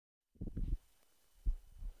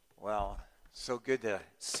Well, so good to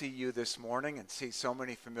see you this morning and see so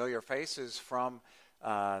many familiar faces from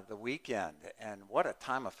the weekend. And what a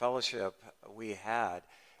time of fellowship we had.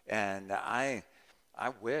 And I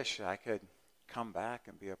wish I could come back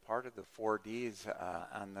and be a part of the 4Ds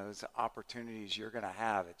on those opportunities you're going to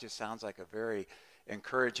have. It just sounds like a very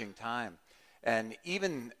encouraging time. And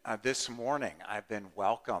even this morning, I've been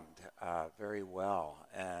welcomed very well.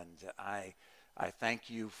 And I thank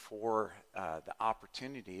you for the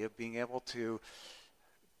opportunity of being able to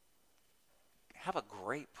have a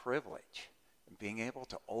great privilege in being able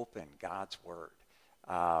to open God's Word.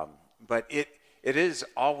 But it is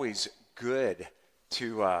always good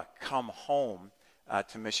to come home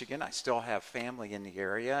to Michigan. I still have family in the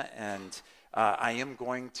area, and I am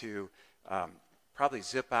going to probably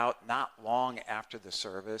zip out not long after the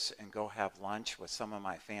service and go have lunch with some of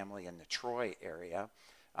my family in the Troy area.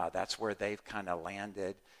 That's where they've kind of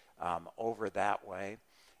landed over that way.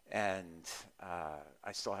 And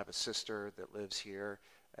I still have a sister that lives here,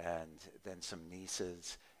 and then some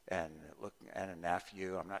nieces and a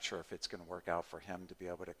nephew. I'm not sure if it's going to work out for him to be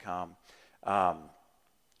able to come.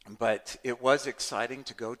 But it was exciting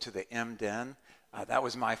to go to the M-Den. That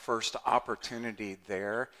was my first opportunity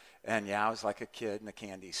there. And yeah, I was like a kid in the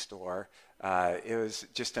candy store. It was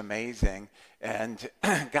just amazing. And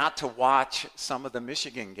got to watch some of the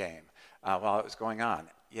Michigan game while it was going on.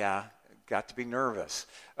 Yeah, got to be nervous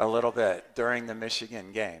a little bit during the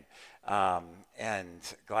Michigan game. And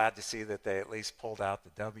glad to see that they at least pulled out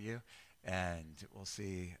the W. And we'll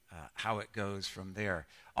see how it goes from there.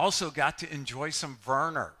 Also got to enjoy some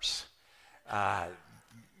Vernors.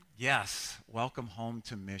 Yes, welcome home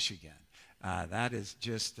to Michigan. That is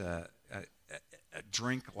just a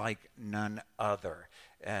drink like none other.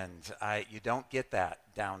 And you don't get that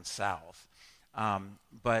down south.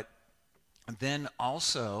 But then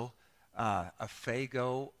also a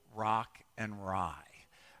Faygo Rock and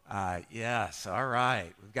Rye. Yes, all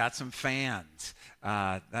right. We've got some fans.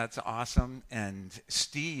 That's awesome. And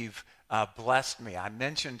Steve blessed me. I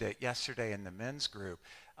mentioned it yesterday in the men's group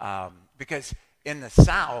because in the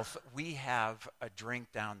South, we have a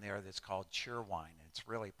drink down there that's called Cheerwine. It's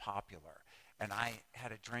really popular. And I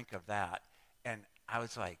had a drink of that, and I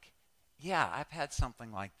was like, yeah, I've had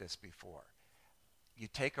something like this before. You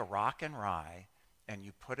take a rock and rye, and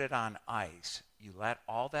you put it on ice. You let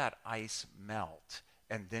all that ice melt,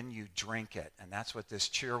 and then you drink it. And that's what this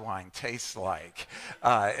Cheerwine tastes like.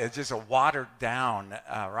 It's just a watered-down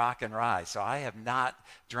rock and rye. So I have not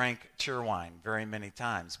drank Cheerwine very many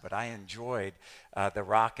times, but I enjoyed the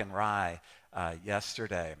rock and rye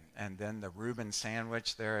yesterday. And then the Reuben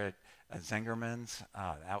sandwich there at Zingerman's,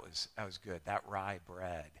 that was good. That rye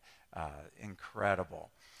bread, incredible.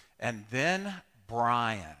 And then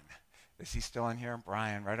Brian. Is he still in here?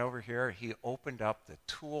 Brian, right over here. He opened up the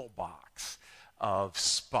toolbox of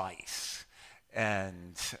spice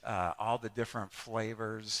and all the different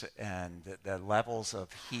flavors and the levels of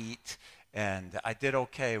heat, and I did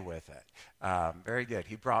okay with it. Very good.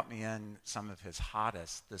 He brought me in some of his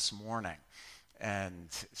hottest this morning, and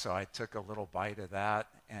so I took a little bite of that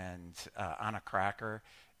and on a cracker,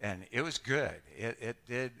 and it was good.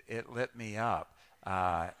 It lit me up.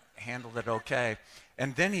 Handled it okay.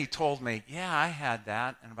 And then he told me, yeah, I had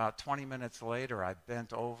that, and about 20 minutes later, I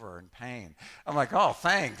bent over in pain. I'm like, oh,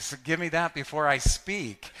 thanks. Give me that before I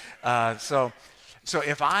speak. So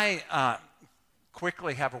if I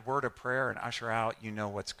quickly have a word of prayer and usher out, you know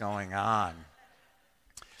what's going on.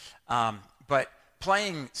 But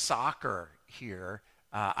playing soccer here,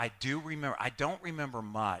 I don't remember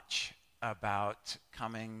much about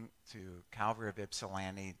coming to Calvary of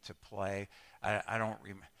Ypsilanti to play. I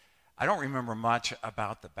don't remember much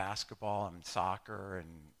about the basketball and soccer and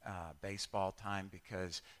baseball time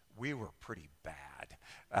because we were pretty bad.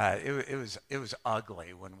 It was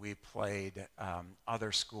ugly when we played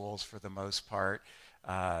other schools for the most part.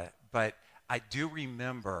 But I do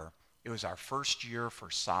remember it was our first year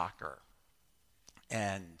for soccer.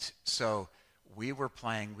 And so we were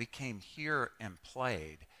playing. We came here and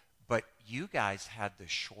played. But you guys had the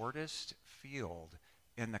shortest field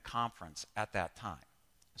in the conference at that time.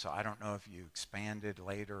 So I don't know if you expanded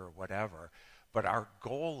later or whatever, but our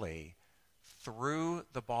goalie threw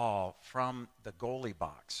the ball from the goalie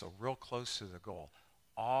box, so real close to the goal,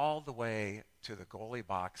 all the way to the goalie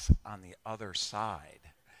box on the other side.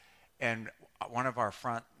 And one of our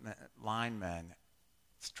front linemen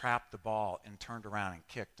trapped the ball and turned around and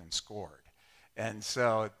kicked and scored. And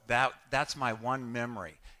so that's my one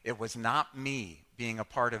memory. It was not me being a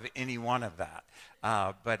part of any one of that,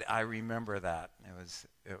 but I remember that.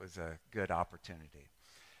 It was a good opportunity.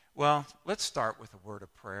 Well, let's start with a word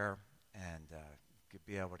of prayer and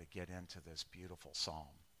be able to get into this beautiful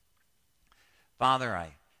psalm. Father,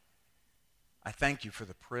 I thank you for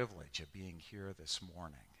the privilege of being here this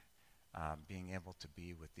morning, being able to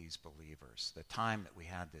be with these believers, the time that we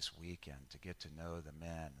had this weekend to get to know the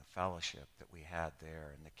men, the fellowship that we had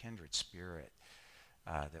there, and the kindred spirit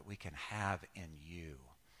that we can have in you.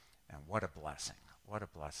 And what a blessing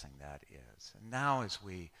that is. And now as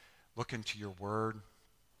we look into your word,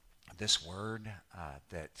 this word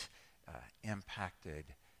that impacted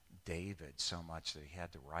David so much that he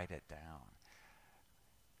had to write it down.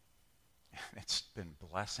 It's been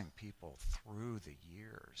blessing people through the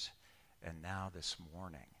years. And now this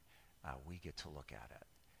morning, we get to look at it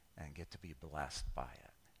and get to be blessed by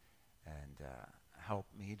it. And help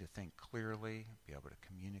me to think clearly, be able to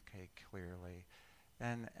communicate clearly.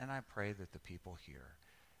 And I pray that the people here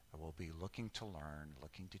will be looking to learn,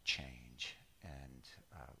 looking to change, and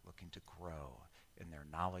looking to grow in their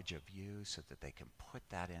knowledge of you so that they can put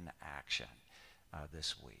that into action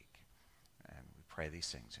this week. And we pray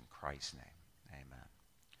these things in Christ's name. Amen.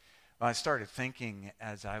 Well, I started thinking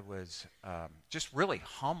as I was just really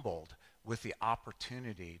humbled with the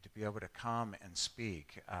opportunity to be able to come and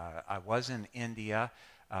speak. I was in India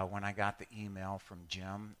when I got the email from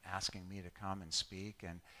Jim asking me to come and speak.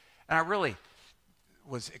 And I really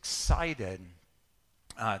was excited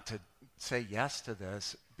to say yes to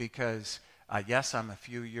this because, yes, I'm a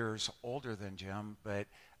few years older than Jim, but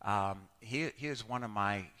he is one of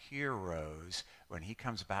my heroes. When he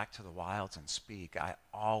comes back to the wilds and speak, I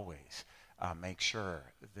always make sure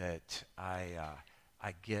that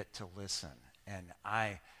I get to listen. And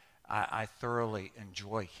I thoroughly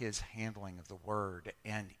enjoy his handling of the word.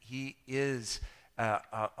 And he is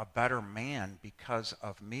a better man because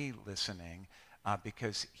of me listening,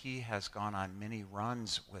 because he has gone on many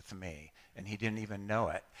runs with me, and he didn't even know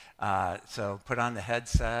it. So put on the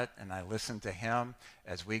headset, and I listen to him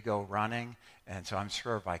as we go running, and so I'm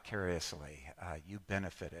sure vicariously you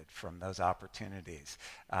benefited from those opportunities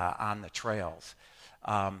on the trails.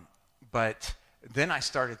 But then I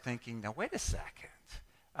started thinking, now wait a second.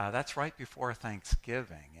 That's right before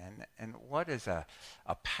Thanksgiving, and what is a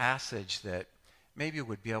passage that maybe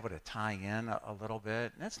would be able to tie in a little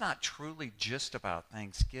bit? And it's not truly just about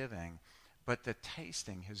Thanksgiving, but the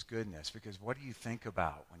tasting his goodness. Because what do you think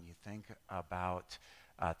about when you think about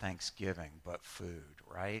Thanksgiving but food,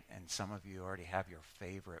 right? And some of you already have your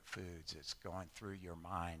favorite foods. It's going through your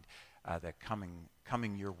mind that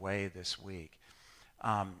coming your way this week.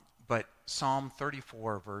 But Psalm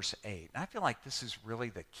 34, verse 8. And I feel like this is really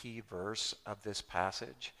the key verse of this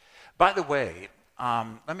passage. By the way,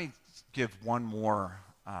 let me give one more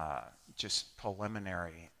just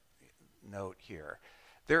preliminary note here.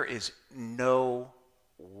 There is no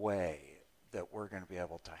way that we're going to be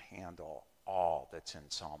able to handle all that's in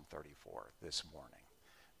Psalm 34 this morning.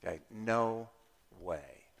 Okay, no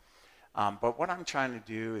way. But what I'm trying to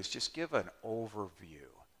do is just give an overview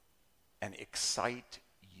and excite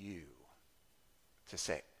you to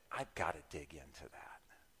say, I've got to dig into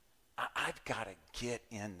that. I've got to get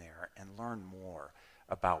in there and learn more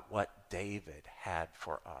about what David had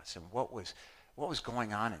for us and what was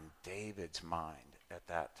going on in David's mind at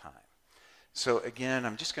that time. So again,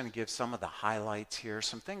 I'm just going to give some of the highlights here,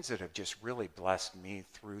 some things that have just really blessed me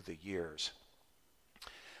through the years.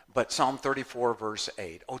 But Psalm 34, verse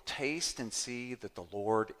 8, "Oh, taste and see that the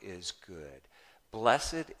Lord is good.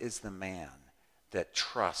 Blessed is the man that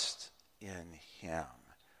trusts in him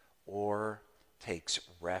or takes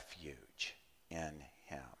refuge in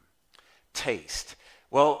him." Taste.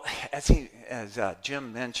 Well, as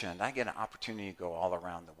Jim mentioned, I get an opportunity to go all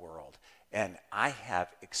around the world. And I have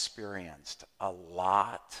experienced a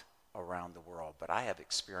lot around the world, but I have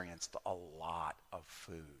experienced a lot of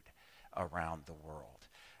food around the world.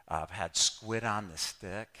 I've had squid on the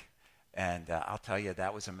stick, and I'll tell you,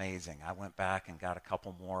 that was amazing. I went back and got a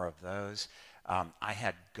couple more of those. I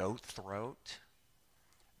had goat throat.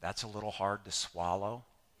 That's a little hard to swallow.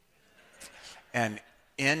 And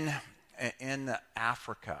in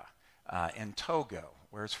Africa, in Togo,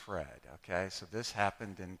 where's Fred? Okay, so this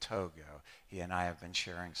happened in Togo. He and I have been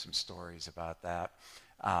sharing some stories about that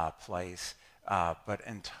place. But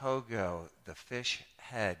in Togo, the fish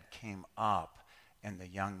head came up in the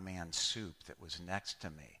young man's soup that was next to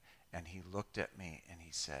me. And he looked at me and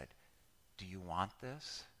he said, "Do you want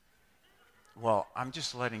this?" Well, I'm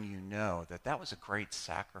just letting you know that that was a great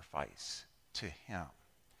sacrifice to him.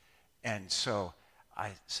 And so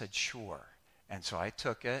I said, sure. And so I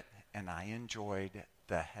took it and I enjoyed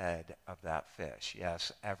the head of that fish.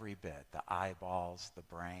 Yes, every bit. The eyeballs, the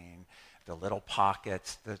brain, the little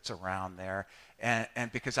pockets that's around there.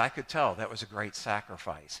 And because I could tell that was a great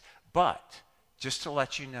sacrifice. But just to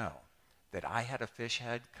let you know that I had a fish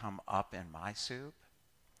head come up in my soup.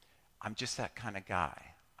 I'm just that kind of guy.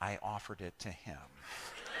 I offered it to him.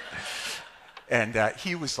 And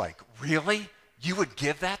he was like, really? You would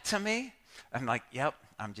give that to me? I'm like, yep,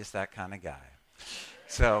 I'm just that kind of guy.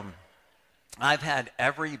 So I've had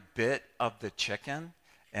every bit of the chicken.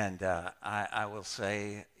 And I will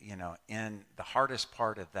say, in the hardest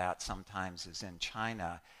part of that sometimes is in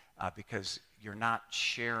China because you're not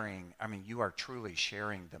sharing. I mean, you are truly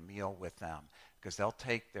sharing the meal with them because they'll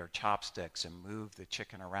take their chopsticks and move the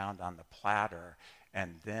chicken around on the platter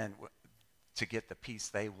and then to get the piece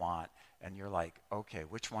they want. And you're like, okay,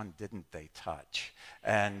 which one didn't they touch?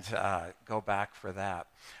 And go back for that.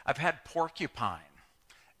 I've had porcupine.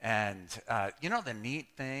 And the neat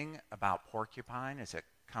thing about porcupine is it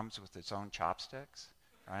comes with its own chopsticks,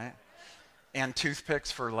 right? And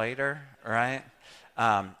toothpicks for later, right?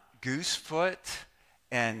 Goosefoot,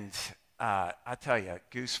 and I tell you,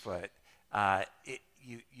 goosefoot,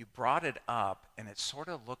 you brought it up, and it sort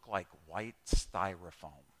of looked like white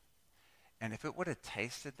styrofoam. And if it would have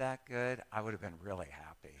tasted that good, I would have been really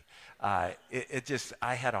happy.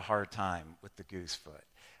 I had a hard time with the goosefoot.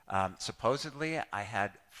 Supposedly, I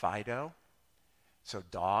had Fido, so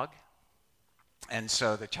dog. And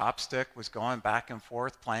so the chopstick was going back and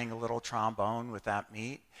forth, playing a little trombone with that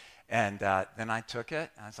meat. And then I took it,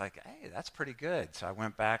 and I was like, hey, that's pretty good. So I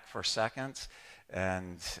went back for seconds.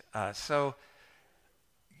 And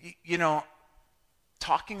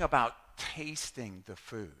talking about tasting the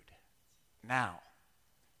food. Now,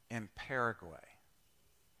 in Paraguay,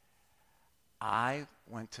 I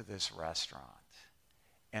went to this restaurant,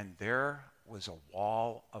 and there was a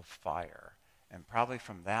wall of fire. And probably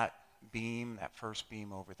from that first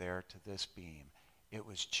beam over there to this beam, it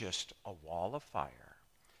was just a wall of fire,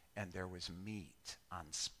 and there was meat on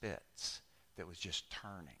spits that was just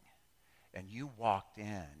turning. And you walked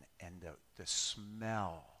in, and the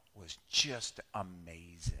smell was just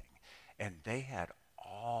amazing. And they had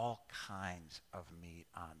all kinds of meat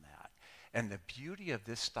on that. And the beauty of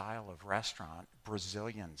this style of restaurant,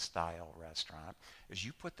 Brazilian style restaurant, is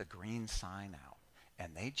you put the green sign out,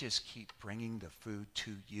 and they just keep bringing the food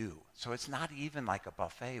to you. So it's not even like a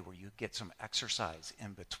buffet where you get some exercise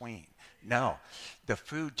in between. No, the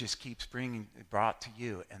food just keeps brought to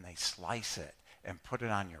you, and they slice it and put it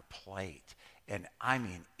on your plate. And I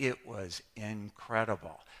mean, it was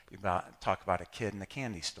incredible. Talk about a kid in the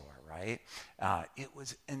candy store, right? It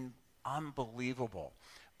was unbelievable.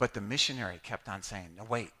 But the missionary kept on saying, no,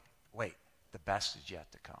 wait, the best is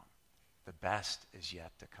yet to come. The best is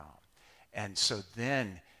yet to come. And so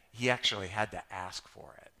then he actually had to ask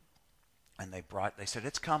for it. And they said,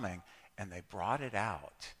 it's coming. And they brought it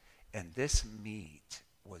out. And this meat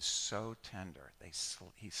was so tender.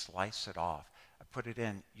 He sliced it off. I put it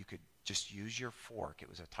in. You could just use your fork. It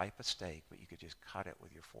was a type of steak, but you could just cut it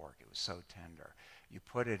with your fork. It was so tender. You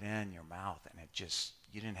put it in your mouth, and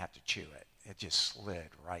you didn't have to chew it. It just slid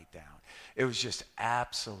right down. It was just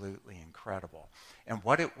absolutely incredible. And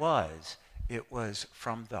what it was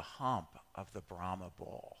from the hump of the Brahma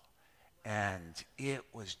bull. And it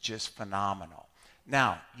was just phenomenal.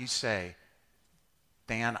 Now, you say,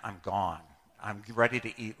 Dan, I'm gone. I'm ready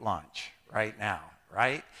to eat lunch right now,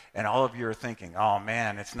 right? And all of you are thinking, oh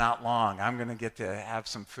man, it's not long. I'm going to get to have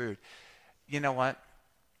some food. You know what?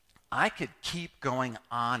 I could keep going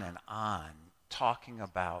on and on talking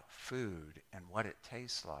about food and what it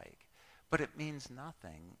tastes like, but it means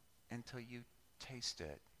nothing until you taste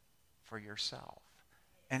it for yourself.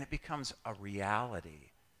 And it becomes a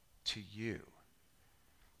reality to you.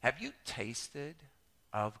 Have you tasted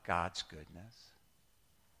of God's goodness?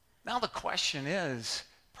 Now the question is,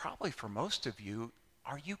 probably for most of you,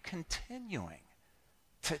 are you continuing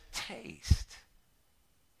to taste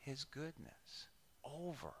his goodness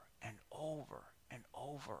over and over and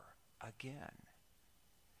over again?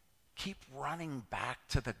 Keep running back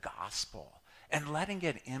to the gospel and letting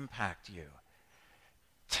it impact you.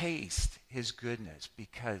 Taste his goodness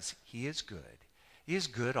because he is good. He is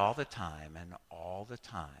good all the time, and all the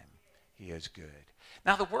time he is good.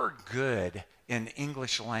 Now the word good in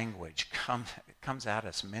English language comes at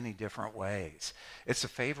us many different ways. It's a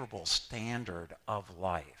favorable standard of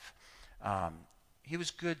life. He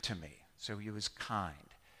was good to me, so he was kind.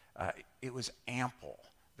 It was ample.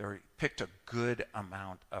 He picked a good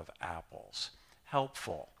amount of apples.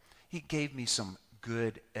 Helpful. He gave me some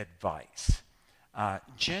good advice.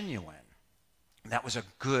 Genuine. That was a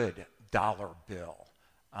good dollar bill.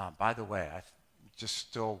 By the way, I'm just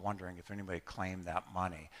still wondering if anybody claimed that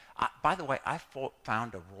money. By the way, I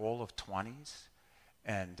found a roll of 20s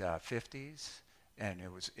and 50s, and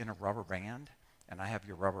it was in a rubber band, And I have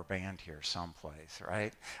your rubber band here someplace,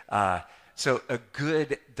 right? So a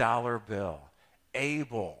good dollar bill.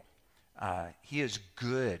 Abel, he is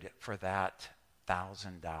good for that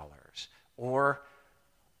 $1,000. Or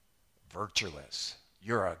virtuous.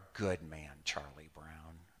 You're a good man, Charlie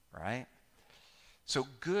Brown, right? So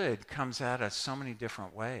good comes at us so many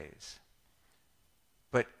different ways.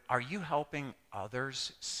 But are you helping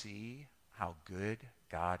others see how good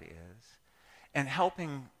God is? And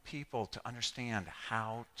helping people to understand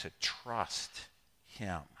how to trust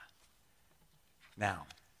him. Now,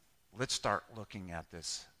 let's start looking at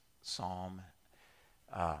this psalm,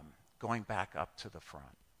 going back up to the front,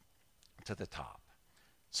 to the top.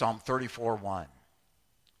 Psalm 34:1.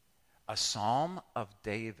 A psalm of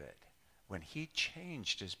David when he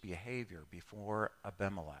changed his behavior before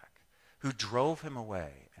Abimelech, who drove him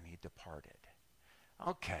away and he departed.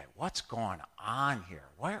 Okay, what's going on here?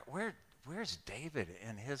 Where's David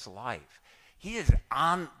in his life? He is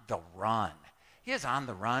on the run. He is on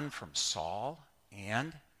the run from Saul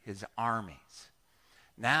and his armies.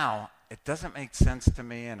 Now, it doesn't make sense to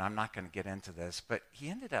me, and I'm not going to get into this, but he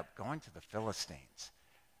ended up going to the Philistines.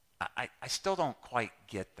 I still don't quite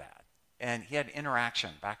get that. And he had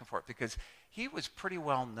interaction back and forth because he was pretty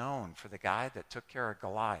well known for the guy that took care of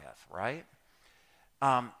Goliath, right?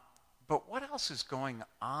 But what else is going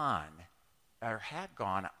on or had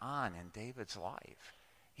gone on in David's life?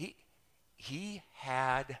 He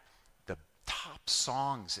had the top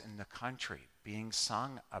songs in the country being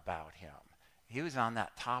sung about him. He was on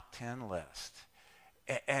that top 10 list.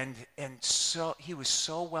 And so he was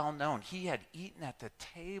so well known. He had eaten at the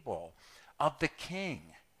table of the king.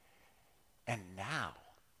 And now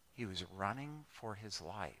he was running for his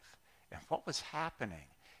life. And what was happening?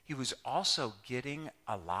 He was also getting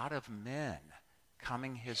a lot of men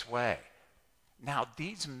coming his way. Now,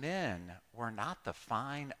 these men were not the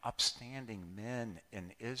fine, upstanding men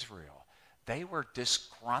in Israel. They were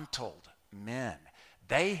disgruntled men.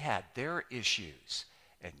 They had their issues.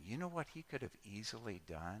 And you know what he could have easily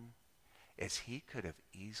done? Is he could have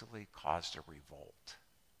easily caused a revolt,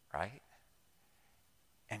 right?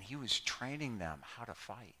 And he was training them how to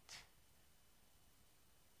fight.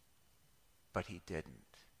 But he didn't.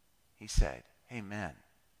 He said, hey men,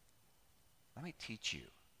 let me teach you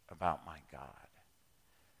about my God.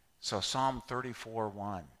 So Psalm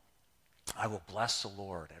 34:1, I will bless the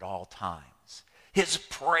Lord at all times. His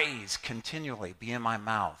praise continually be in my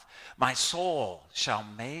mouth. My soul shall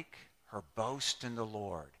make her boast in the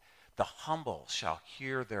Lord. The humble shall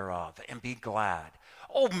hear thereof and be glad.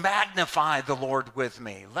 Oh, magnify the Lord with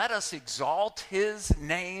me. Let us exalt his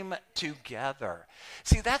name together.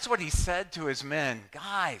 See, that's what he said to his men.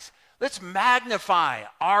 Guys, let's magnify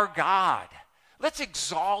our God. Let's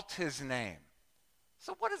exalt his name.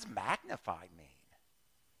 So what does magnify mean?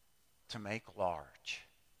 To make large.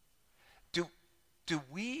 Do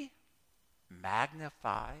we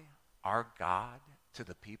magnify our God to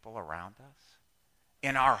the people around us?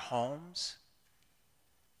 In our homes?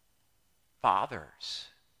 Fathers,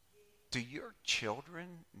 do your children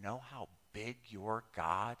know how big your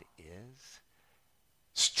God is?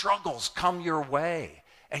 Struggles come your way,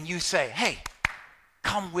 and you say, hey,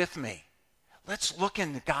 come with me. Let's look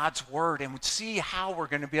into God's word and see how we're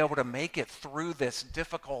going to be able to make it through this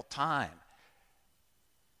difficult time.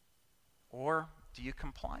 Or do you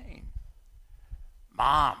complain?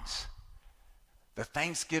 Moms, the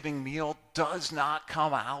Thanksgiving meal does not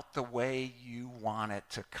come out the way you want it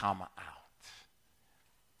to come out.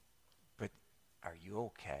 But are you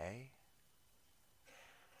okay?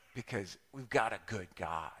 Because we've got a good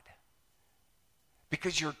God.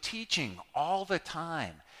 Because you're teaching all the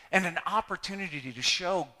time and an opportunity to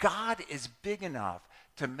show God is big enough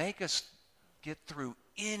to make us get through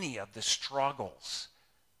any of the struggles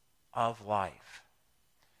of life.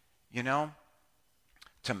 You know,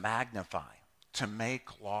 to magnify, to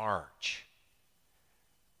make large.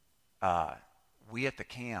 We at the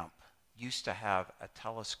camp used to have a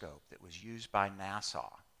telescope that was used by NASA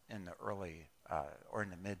in the early or in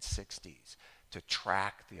the mid-60s to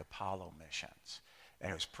track the Apollo missions.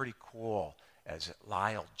 And it was pretty cool as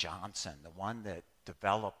Lyle Johnson, the one that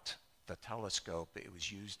developed the telescope, it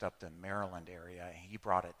was used up the Maryland area, and he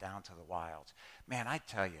brought it down to the wilds. Man, I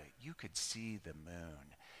tell you, you could see the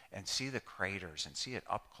moon and see the craters and see it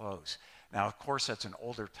up close. Now, of course, that's an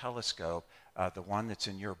older telescope. The one that's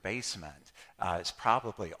in your basement is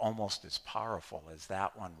probably almost as powerful as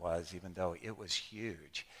that one was, even though it was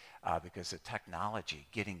huge, because the technology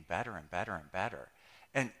getting better and better and better.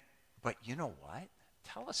 But you know what?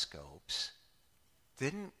 Telescopes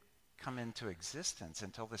didn't come into existence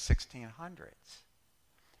until the 1600s.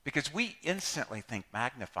 Because we instantly think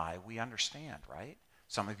magnify, we understand, right?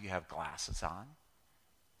 Some of you have glasses on.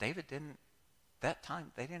 David didn't, that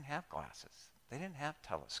time, they didn't have glasses. They didn't have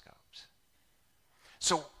telescopes.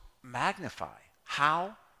 So magnify.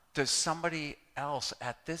 How does somebody else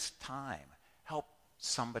at this time help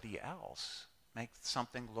somebody else make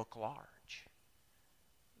something look large?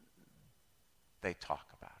 They talk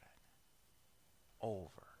about it over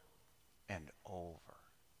and over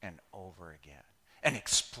and over again and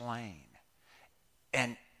explain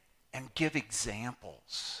and give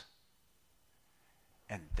examples.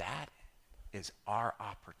 And that is our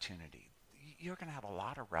opportunity. You're going to have a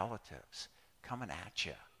lot of relatives coming at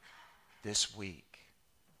you this week,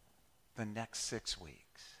 the next 6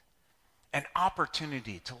 weeks. An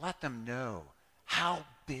opportunity to let them know how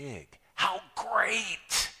big, how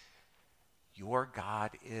great your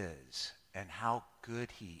God is and how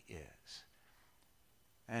good he is.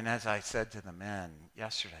 And as I said to the men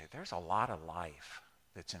yesterday, there's a lot of life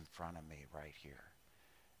that's in front of me right here.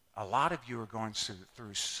 A lot of you are going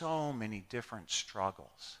through so many different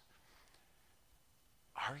struggles.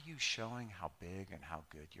 Are you showing how big and how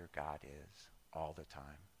good your God is all the time?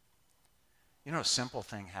 You know, a simple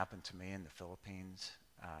thing happened to me in the Philippines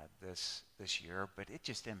this year, but it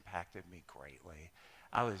just impacted me greatly.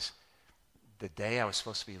 The day I was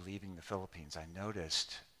supposed to be leaving the Philippines, I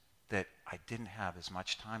noticed that I didn't have as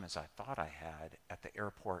much time as I thought I had at the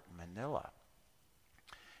airport in Manila.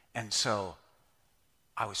 And so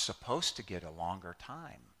I was supposed to get a longer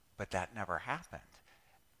time, but that never happened.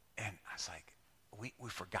 And I was like, we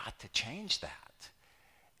forgot to change that.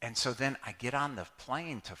 And so then I get on the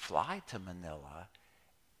plane to fly to Manila,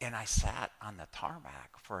 and I sat on the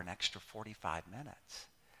tarmac for an extra 45 minutes.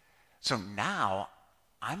 So now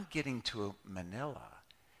I'm getting to Manila,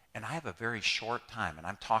 and I have a very short time, and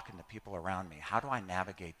I'm talking to people around me. How do I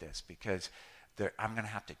navigate this? Because I'm going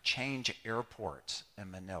to have to change airports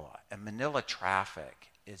in Manila. And Manila traffic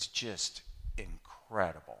is just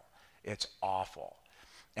incredible. It's awful.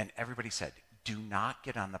 And everybody said, do not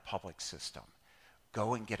get on the public system.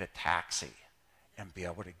 Go and get a taxi and be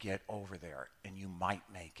able to get over there, and you might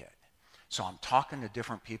make it. So I'm talking to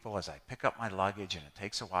different people as I pick up my luggage, and it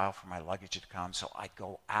takes a while for my luggage to come. So I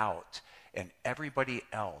go out, and everybody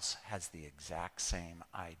else has the exact same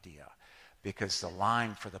idea, because the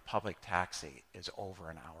line for the public taxi is over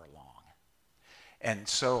an hour long. And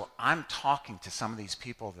so I'm talking to some of these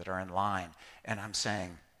people that are in line, and I'm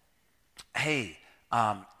saying, hey,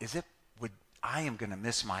 I am going to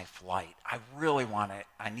miss my flight. I really want it.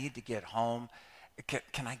 I need to get home.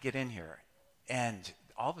 Can I get in here? And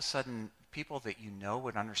all of a sudden, people that you know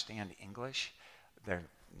would understand English, they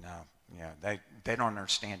don't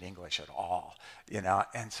understand English at all, you know.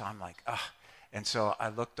 And so I'm like, ugh. And so I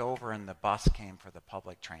looked over, and the bus came for the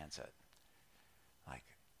public transit. Like,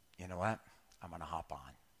 you know what? I'm going to hop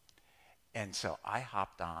on. And so I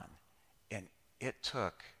hopped on, and it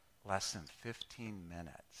took less than 15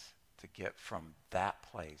 minutes to get from that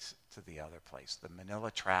place to the other place. The Manila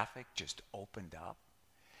traffic just opened up,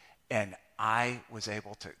 and I was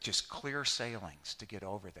able to just clear sailings to get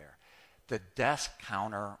over there. The desk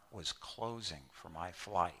counter was closing for my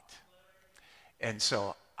flight. And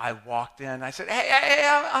so I walked in. I said, hey,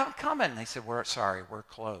 I'm coming. They said, we're sorry, we're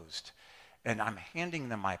closed. And I'm handing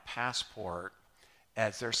them my passport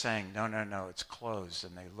as they're saying, no, it's closed.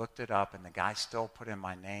 And they looked it up, and the guy still put in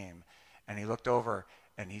my name. And he looked over,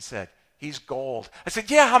 and he said, he's gold. I said,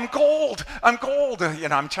 yeah, I'm gold. You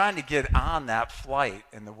know, I'm trying to get on that flight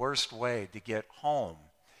in the worst way to get home.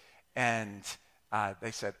 And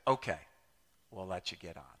they said, okay, we'll let you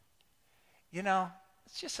get on. You know,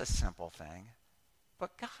 it's just a simple thing.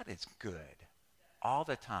 But God is good all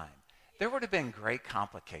the time. There would have been great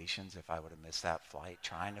complications if I would have missed that flight,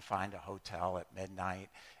 trying to find a hotel at midnight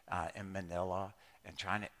in Manila and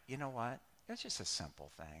trying to, you know what? It's just a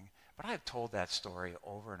simple thing. But I've told that story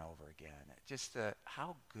over and over again, just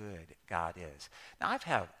how good God is. Now, I've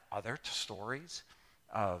had other stories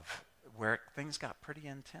of where things got pretty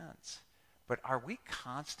intense. But are we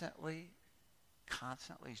constantly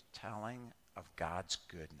telling of God's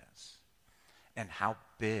goodness and how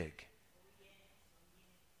big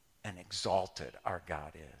and exalted our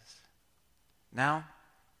God is? Now,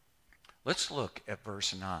 let's look at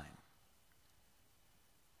verse 9.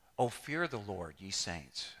 O fear the Lord, ye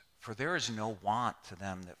saints, for there is no want to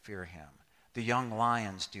them that fear him. The young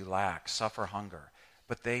lions do lack, suffer hunger,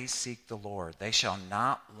 but they seek the Lord. They shall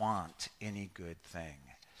not want any good thing.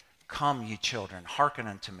 Come, ye children, hearken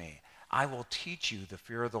unto me. I will teach you the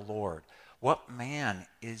fear of the Lord. What man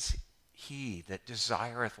is he that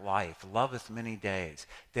desireth life, loveth many days,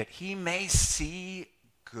 that he may see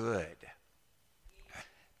good?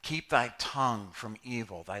 Keep thy tongue from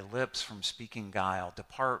evil, thy lips from speaking guile.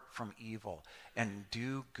 Depart from evil and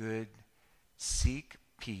do good. Seek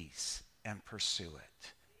peace and pursue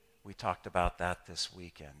it. We talked about that this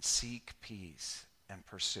weekend. Seek peace and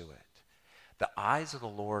pursue it. The eyes of the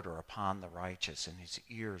Lord are upon the righteous, and his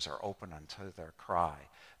ears are open unto their cry.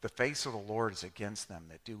 The face of the Lord is against them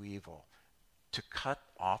that do evil, to cut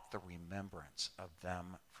off the remembrance of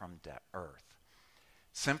them from the earth.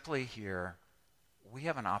 Simply here, we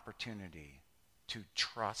have an opportunity to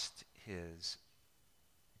trust his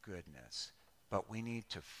goodness, but we need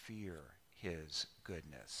to fear his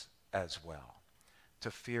goodness as well.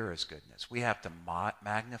 To fear his goodness. We have to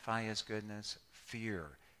magnify his goodness, fear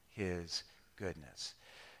his goodness.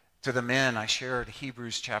 To the men, I shared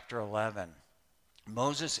Hebrews chapter 11.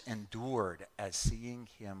 Moses endured as seeing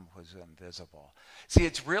him was invisible. See,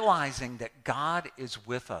 it's realizing that God is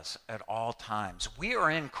with us at all times. We are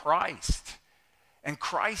in Christ, and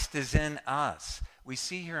Christ is in us. We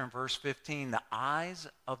see here in verse 15, the eyes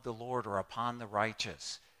of the Lord are upon the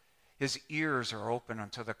righteous. His ears are open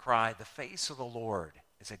unto the cry. The face of the Lord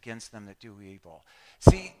is against them that do evil.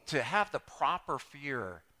 See, to have the proper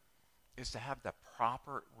fear is to have the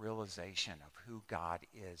proper realization of who God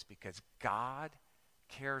is, because God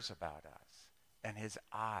cares about us, and his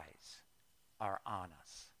eyes are on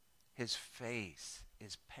us. His face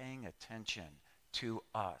is paying attention to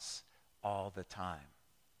us all the time.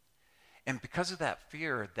 And because of that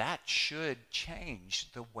fear, that should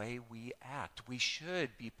change the way we act. We should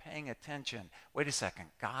be paying attention. Wait a second,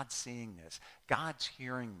 God's seeing this. God's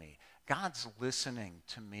hearing me. God's listening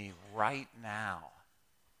to me right now.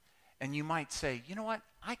 And you might say, you know what?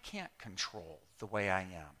 I can't control the way I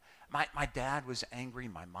am. My dad was angry.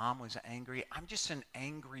 My mom was angry. I'm just an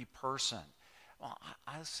angry person. Well,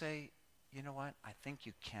 I'll say, you know what? I think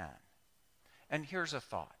you can. And here's a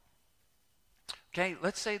thought. Okay,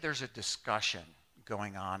 let's say there's a discussion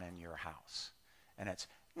going on in your house. And it's,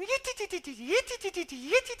 and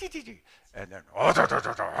then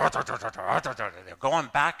they're going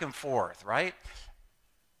back and forth, right?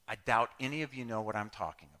 I doubt any of you know what I'm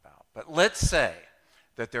talking about. But let's say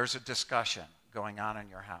that there's a discussion going on in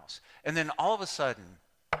your house. And then all of a sudden,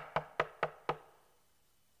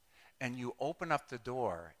 and you open up the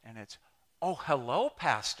door, and it's, oh, hello,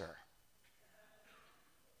 Pastor.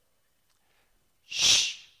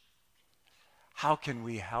 Shh. How can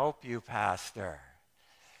we help you, Pastor?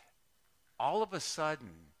 All of a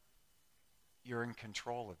sudden, you're in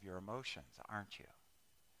control of your emotions, aren't you?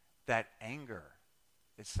 That anger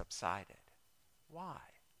is subsided. Why?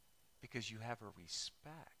 Because you have a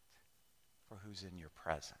respect for who's in your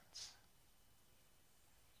presence.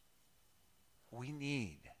 We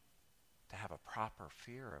need to have a proper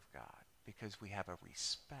fear of God because we have a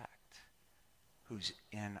respect who's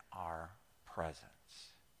in our presence.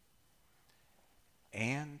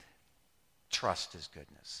 And trust his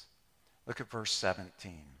goodness. Look at verse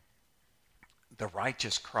 17. The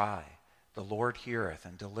righteous cry, the Lord heareth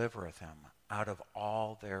and delivereth him out of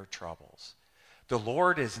all their troubles. The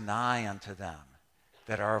Lord is nigh unto them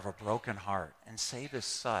that are of a broken heart, and saveth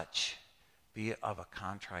such be of a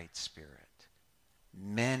contrite spirit.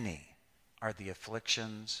 Many are the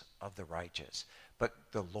afflictions of the righteous, but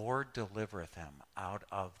the Lord delivereth him out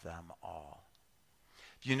of them all.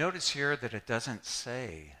 You notice here that it doesn't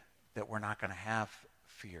say that we're not going to have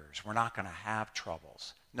fears. We're not going to have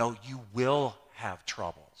troubles. No, you will have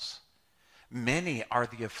troubles. Many are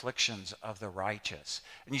the afflictions of the righteous.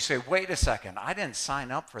 And you say, wait a second, I didn't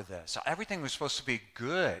sign up for this. Everything was supposed to be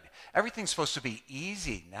good. Everything's supposed to be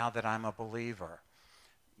easy now that I'm a believer.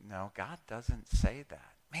 No, God doesn't say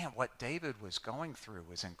that. Man, what David was going through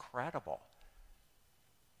was incredible.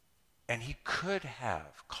 And he could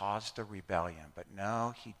have caused a rebellion, but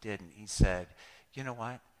no, he didn't. He said, you know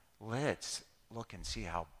what? Let's look and see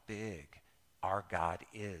how big our God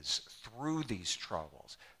is through these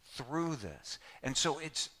troubles, through this. And so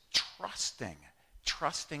it's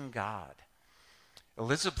trusting God.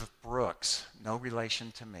 Elizabeth Brooks, no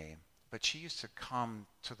relation to me, but she used to come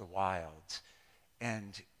to the wilds,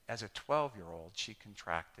 and as a 12-year-old, she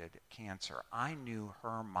contracted cancer. I knew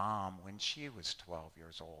her mom when she was 12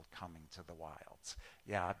 years old coming to the wilds.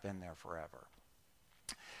 Yeah, I've been there forever.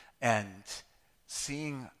 And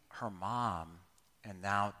seeing her mom and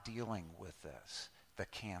now dealing with this, the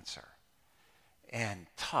cancer, and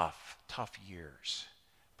tough years.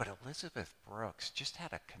 But Elizabeth Brooks just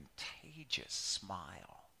had a contagious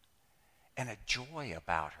smile and a joy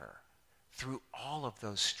about her through all of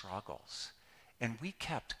those struggles. And we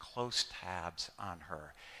kept close tabs on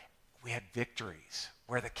her. We had victories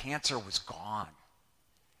where the cancer was gone.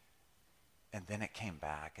 And then it came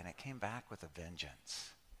back, and it came back with a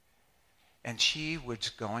vengeance. And she was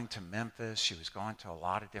going to Memphis. She was going to a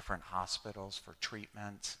lot of different hospitals for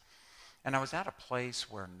treatments. And I was at a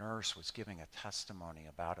place where a nurse was giving a testimony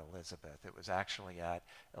about Elizabeth. It was actually at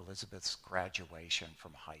Elizabeth's graduation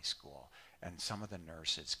from high school, and some of the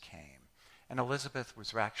nurses came. And Elizabeth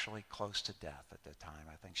was actually close to death at the time.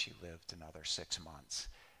 I think she lived another 6 months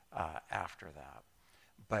after that.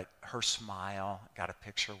 But her smile, got a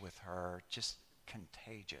picture with her, just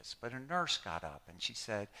contagious. But a nurse got up and she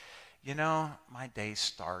said, you know, my day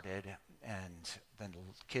started and the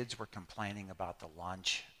kids were complaining about the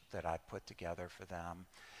lunch that I put together for them.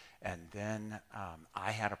 And then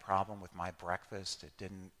I had a problem with my breakfast. It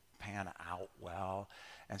didn't pan out well.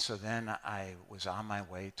 And so then I was on my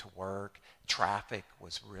way to work. Traffic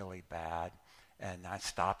was really bad. And I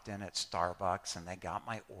stopped in at Starbucks and they got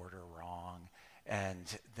my order wrong.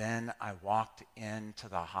 And then I walked into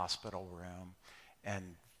the hospital room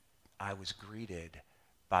and I was greeted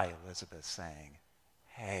by Elizabeth saying,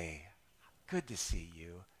 hey, good to see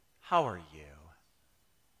you. How are you?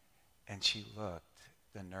 And she looked,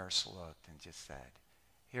 the nurse looked and just said,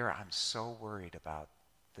 here, I'm so worried about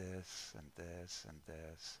this and this and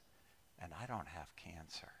this, and I don't have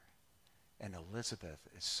cancer. And Elizabeth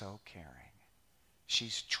is so caring.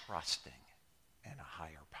 She's trusting in a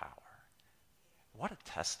higher power. What a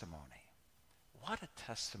testimony. What a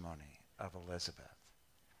testimony of Elizabeth.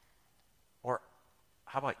 Or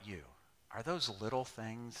how about you? Are those little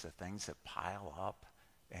things, the things that pile up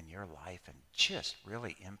in your life and just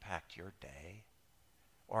really impact your day?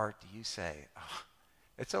 Or do you say, oh,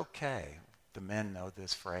 it's okay. The men know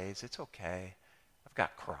this phrase. It's okay. I've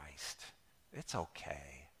got Christ. It's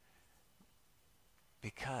okay.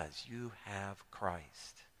 Because you have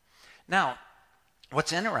Christ. Now,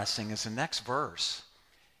 what's interesting is the next verse.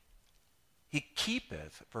 He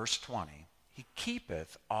keepeth, verse 20, he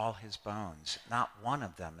keepeth all his bones. Not one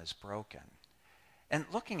of them is broken. And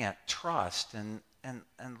looking at trust and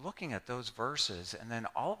looking at those verses, and then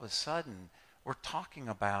all of a sudden, we're talking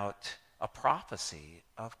about a prophecy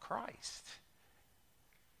of Christ.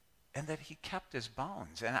 And that he kept his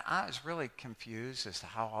bones. And I was really confused as to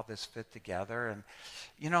how all this fit together. And,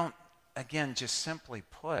 you know, again, just simply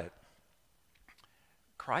put,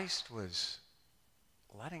 Christ was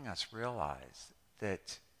letting us realize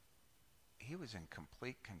that he was in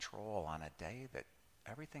complete control on a day that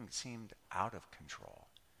everything seemed out of control.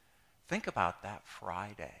 Think about that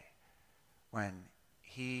Friday when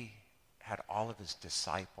he had all of his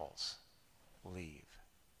disciples leave,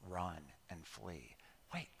 run, and flee.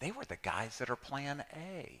 Wait, they were the guys that are plan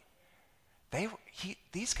A.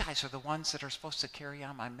 These guys are the ones that are supposed to carry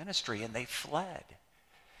on my ministry, and they fled.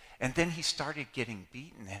 And then he started getting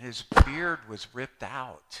beaten, and his beard was ripped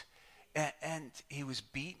out. And he was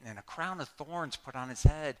beaten, and a crown of thorns put on his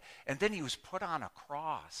head. And then he was put on a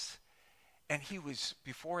cross. And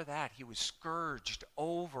before that, he was scourged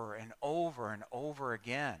over and over and over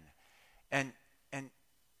again. And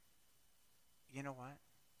you know what?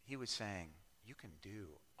 He was saying, you can do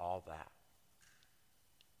all that,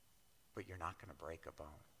 but you're not going to break a bone.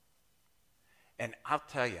 And I'll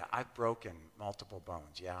tell you, I've broken multiple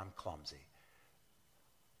bones. Yeah, I'm clumsy.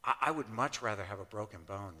 I would much rather have a broken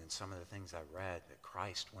bone than some of the things I read that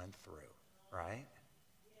Christ went through, right?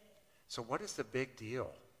 So what is the big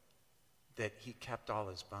deal that he kept all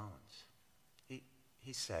his bones?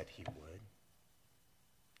 He said he would.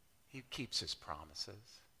 He keeps his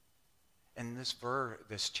promises. And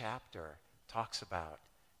this chapter talks about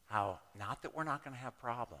how, not that we're not going to have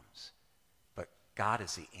problems, but God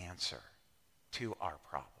is the answer to our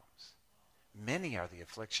problems. Many are the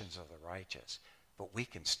afflictions of the righteous, but we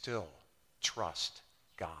can still trust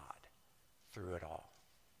God through it all.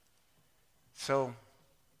 So,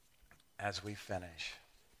 as we finish,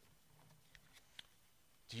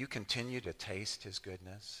 do you continue to taste his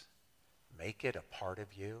goodness? Make it a part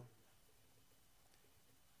of you?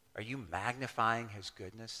 Are you magnifying his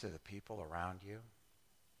goodness to the people around you?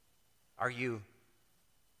 Are you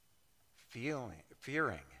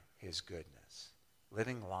fearing his goodness,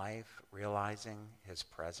 living life, realizing his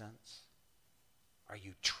presence? Are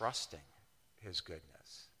you trusting his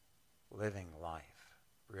goodness, living life,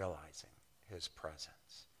 realizing his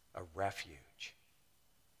presence? A refuge,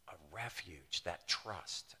 that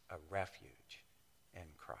trust, a refuge in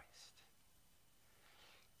Christ.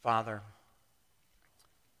 Father,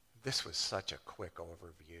 this was such a quick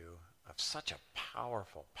overview of such a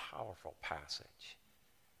powerful, powerful passage.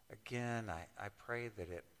 Again, I pray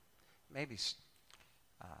that it maybe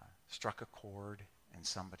struck a chord in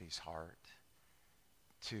somebody's heart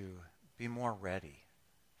to be more ready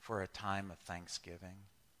for a time of thanksgiving,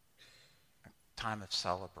 a time of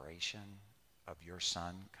celebration of your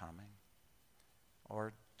Son coming.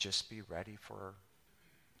 or just be ready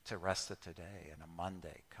to rest of today and a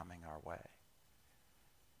Monday coming our way.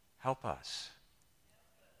 Help us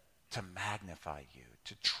to magnify you,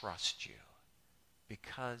 to trust you,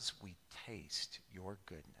 because we taste your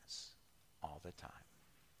goodness all the time.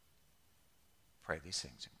 Pray these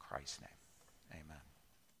things in Christ's name. Amen.